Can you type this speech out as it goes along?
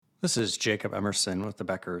This is Jacob Emerson with the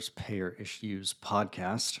Becker's Payer Issues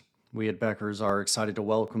podcast. We at Becker's are excited to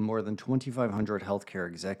welcome more than 2,500 healthcare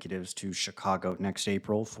executives to Chicago next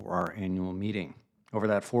April for our annual meeting. Over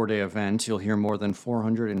that 4-day event, you'll hear more than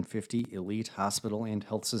 450 elite hospital and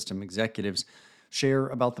health system executives share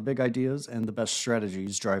about the big ideas and the best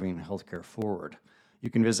strategies driving healthcare forward.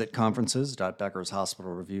 You can visit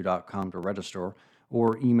conferences.beckershospitalreview.com to register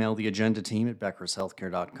or email the agenda team at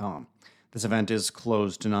beckershealthcare.com. This event is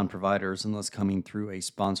closed to non-providers unless coming through a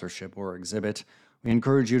sponsorship or exhibit. We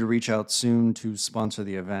encourage you to reach out soon to sponsor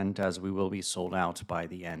the event, as we will be sold out by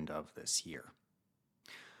the end of this year.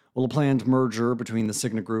 Well, a planned merger between the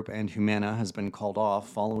Cigna Group and Humana has been called off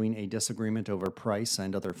following a disagreement over price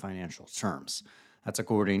and other financial terms. That's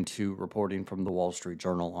according to reporting from the Wall Street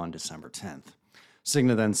Journal on December 10th.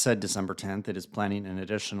 Cigna then said December 10th it is planning an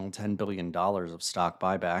additional $10 billion of stock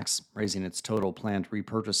buybacks, raising its total planned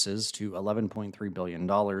repurchases to $11.3 billion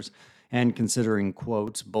and considering,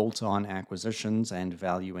 quote, bolt-on acquisitions and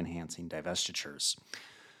value-enhancing divestitures.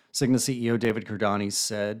 Cigna CEO David Cordani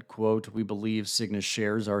said, quote, we believe Cigna's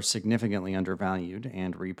shares are significantly undervalued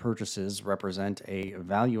and repurchases represent a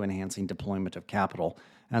value-enhancing deployment of capital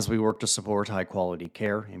as we work to support high-quality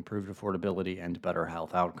care, improved affordability, and better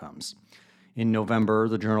health outcomes. In November,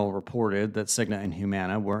 the Journal reported that Cigna and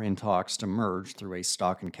Humana were in talks to merge through a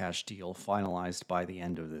stock and cash deal finalized by the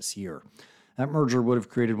end of this year. That merger would have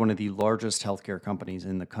created one of the largest healthcare companies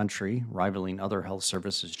in the country, rivaling other health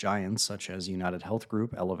services giants such as United Health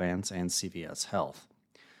Group, Elevance, and CVS Health.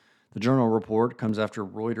 The Journal report comes after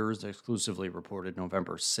Reuters exclusively reported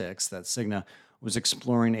November 6 that Cigna was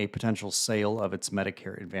exploring a potential sale of its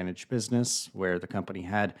Medicare Advantage business, where the company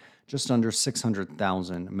had just under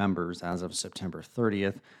 600,000 members as of September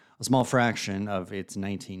 30th, a small fraction of its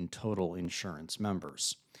 19 total insurance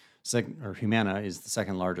members. Humana is the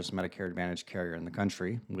second largest Medicare Advantage carrier in the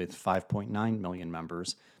country, with 5.9 million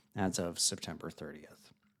members as of September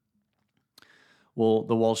 30th. Well,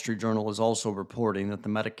 the Wall Street Journal is also reporting that the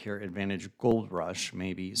Medicare Advantage gold rush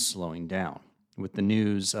may be slowing down. With the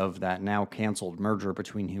news of that now canceled merger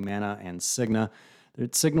between Humana and Cigna,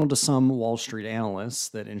 it signaled to some Wall Street analysts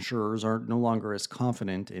that insurers are no longer as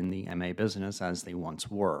confident in the MA business as they once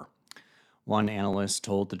were. One analyst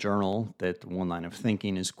told the Journal that one line of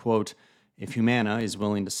thinking is, quote, if Humana is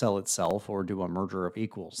willing to sell itself or do a merger of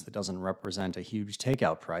equals that doesn't represent a huge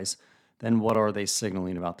takeout price, then what are they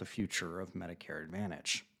signaling about the future of Medicare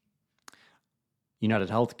Advantage? United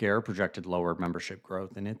Healthcare projected lower membership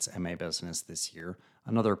growth in its MA business this year,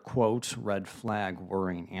 another, quote, red flag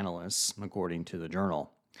worrying analysts, according to the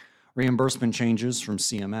Journal. Reimbursement changes from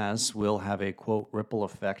CMS will have a, quote, ripple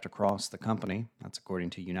effect across the company. That's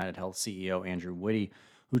according to United Health CEO Andrew Whitty,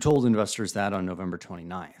 who told investors that on November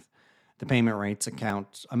 29th. The payment rates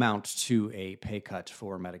amount to a pay cut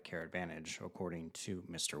for Medicare Advantage, according to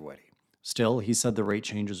Mr. Whitty. Still, he said the rate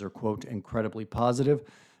changes are, quote, incredibly positive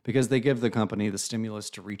because they give the company the stimulus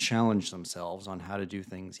to re-challenge themselves on how to do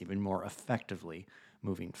things even more effectively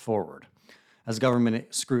moving forward. As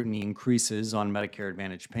government scrutiny increases on Medicare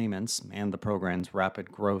Advantage payments and the program's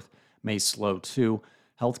rapid growth may slow too,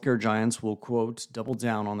 healthcare giants will, quote, double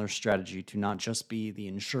down on their strategy to not just be the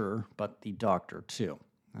insurer, but the doctor too.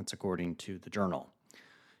 That's according to the Journal.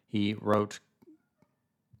 He wrote,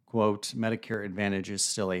 quote, Medicare Advantage is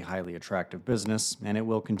still a highly attractive business, and it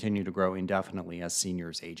will continue to grow indefinitely as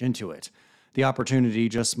seniors age into it. The opportunity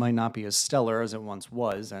just might not be as stellar as it once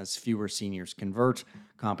was, as fewer seniors convert,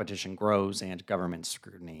 competition grows, and government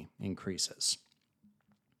scrutiny increases.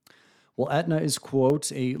 Well, Aetna is,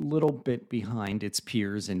 quote, a little bit behind its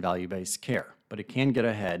peers in value-based care, but it can get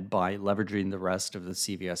ahead by leveraging the rest of the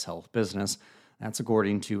CVS Health business. That's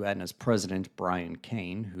according to Aetna's president, Brian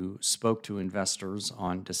Kane, who spoke to investors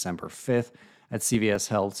on December 5th at CVS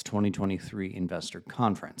Health's 2023 investor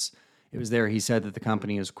conference. It was there he said that the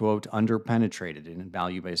company is, quote, underpenetrated in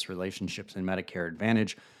value-based relationships in Medicare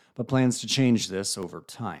Advantage, but plans to change this over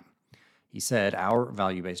time. He said, our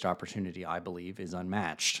value-based opportunity, I believe, is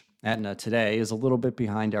unmatched. Aetna today is a little bit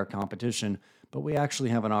behind our competition, but we actually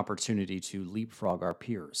have an opportunity to leapfrog our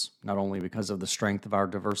peers, not only because of the strength of our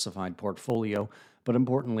diversified portfolio, but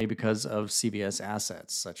importantly because of CVS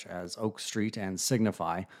assets such as Oak Street and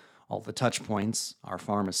Signify, all the touch points, our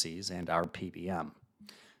pharmacies, and our PBM.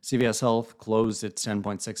 CVS Health closed its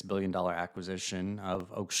 $10.6 billion acquisition of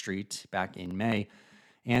Oak Street back in May,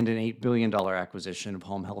 and an $8 billion acquisition of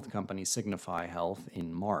home health company Signify Health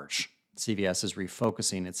in March. CVS is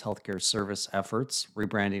refocusing its healthcare service efforts,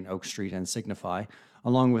 rebranding Oak Street and Signify,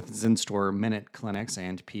 along with Zinstore Minute Clinics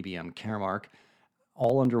and PBM Caremark,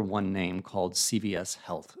 all under one name called CVS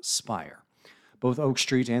Health Spire. Both Oak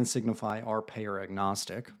Street and Signify are payer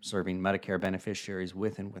agnostic, serving Medicare beneficiaries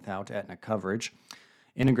with and without Aetna coverage.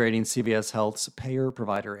 Integrating CVS Health's payer,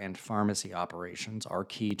 provider, and pharmacy operations are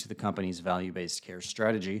key to the company's value-based care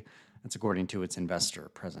strategy. That's according to its investor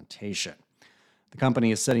presentation. The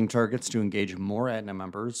company is setting targets to engage more Aetna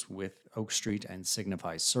members with Oak Street and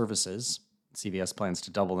Signify services. CVS plans to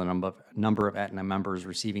double the number of Aetna members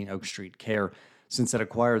receiving Oak Street care since it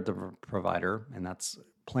acquired the provider, and that's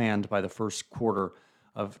planned by the first quarter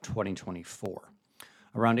of 2024.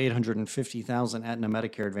 Around 850,000 Aetna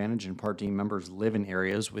Medicare Advantage and Part D members live in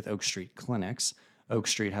areas with Oak Street clinics. Oak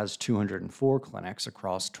Street has 204 clinics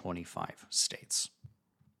across 25 states.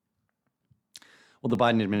 Well, the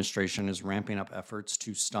Biden administration is ramping up efforts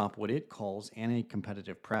to stop what it calls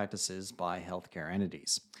anti-competitive practices by healthcare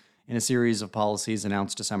entities. In a series of policies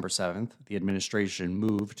announced December 7th, the administration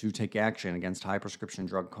moved to take action against high prescription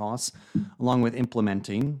drug costs, along with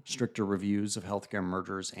implementing stricter reviews of healthcare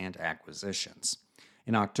mergers and acquisitions.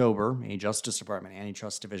 In October, a Justice Department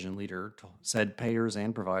Antitrust Division leader said payers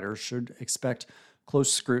and providers should expect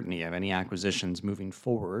close scrutiny of any acquisitions moving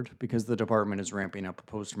forward because the department is ramping up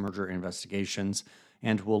post-merger investigations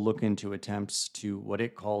and will look into attempts to what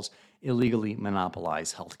it calls illegally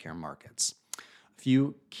monopolize healthcare markets. A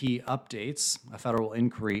few key updates. A federal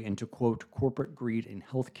inquiry into, quote, corporate greed in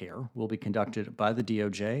healthcare will be conducted by the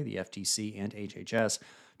DOJ, the FTC, and HHS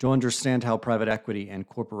to understand how private equity and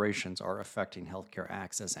corporations are affecting healthcare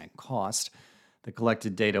access and cost. The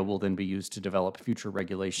collected data will then be used to develop future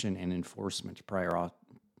regulation and enforcement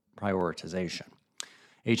prioritization.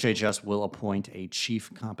 HHS will appoint a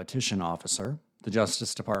chief competition officer. The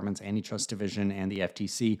Justice Department's Antitrust Division and the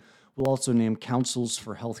FTC will also name counsels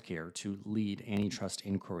for healthcare to lead antitrust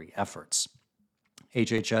inquiry efforts.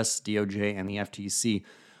 HHS, DOJ, and the FTC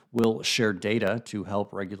will share data to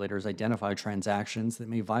help regulators identify transactions that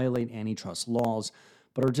may violate antitrust laws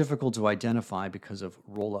but are difficult to identify because of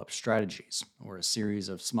roll-up strategies or a series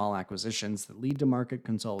of small acquisitions that lead to market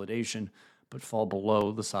consolidation but fall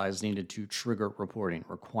below the size needed to trigger reporting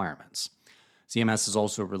requirements. CMS is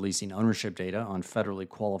also releasing ownership data on federally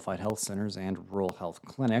qualified health centers and rural health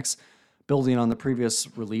clinics, building on the previous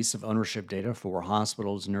release of ownership data for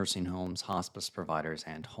hospitals, nursing homes, hospice providers,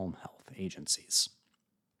 and home health agencies.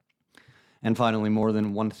 And finally, more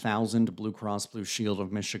than 1,000 Blue Cross Blue Shield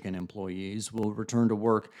of Michigan employees will return to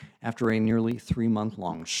work after a nearly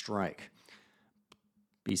 3-month-long strike.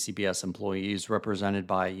 BCBS employees represented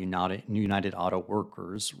by United Auto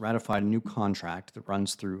Workers ratified a new contract that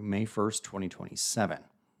runs through May 1st, 2027.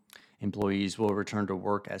 Employees will return to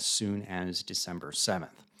work as soon as December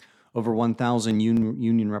 7th. Over 1,000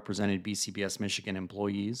 union-represented BCBS Michigan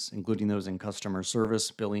employees, including those in customer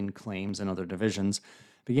service, billing, claims, and other divisions,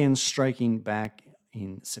 began striking back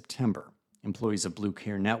in September. Employees of Blue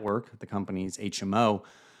Care Network, the company's HMO,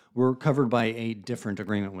 were covered by a different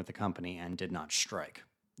agreement with the company and did not strike.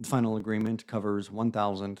 The final agreement covers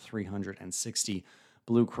 1,360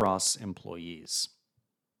 Blue Cross employees.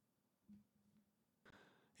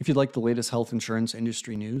 If you'd like the latest health insurance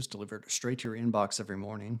industry news delivered straight to your inbox every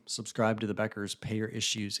morning, subscribe to the Becker's Payer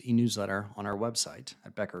Issues e-newsletter on our website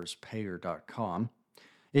at beckerspayer.com.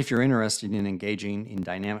 If you're interested in engaging in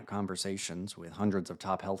dynamic conversations with hundreds of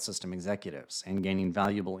top health system executives and gaining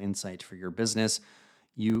valuable insight for your business,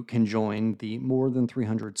 you can join the more than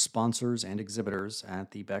 300 sponsors and exhibitors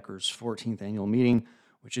at the Becker's 14th annual meeting,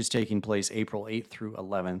 which is taking place April 8th through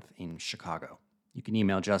 11th in Chicago. You can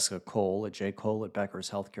email Jessica Cole at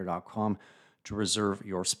jcole@beckershealthcare.com to reserve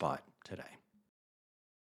your spot today.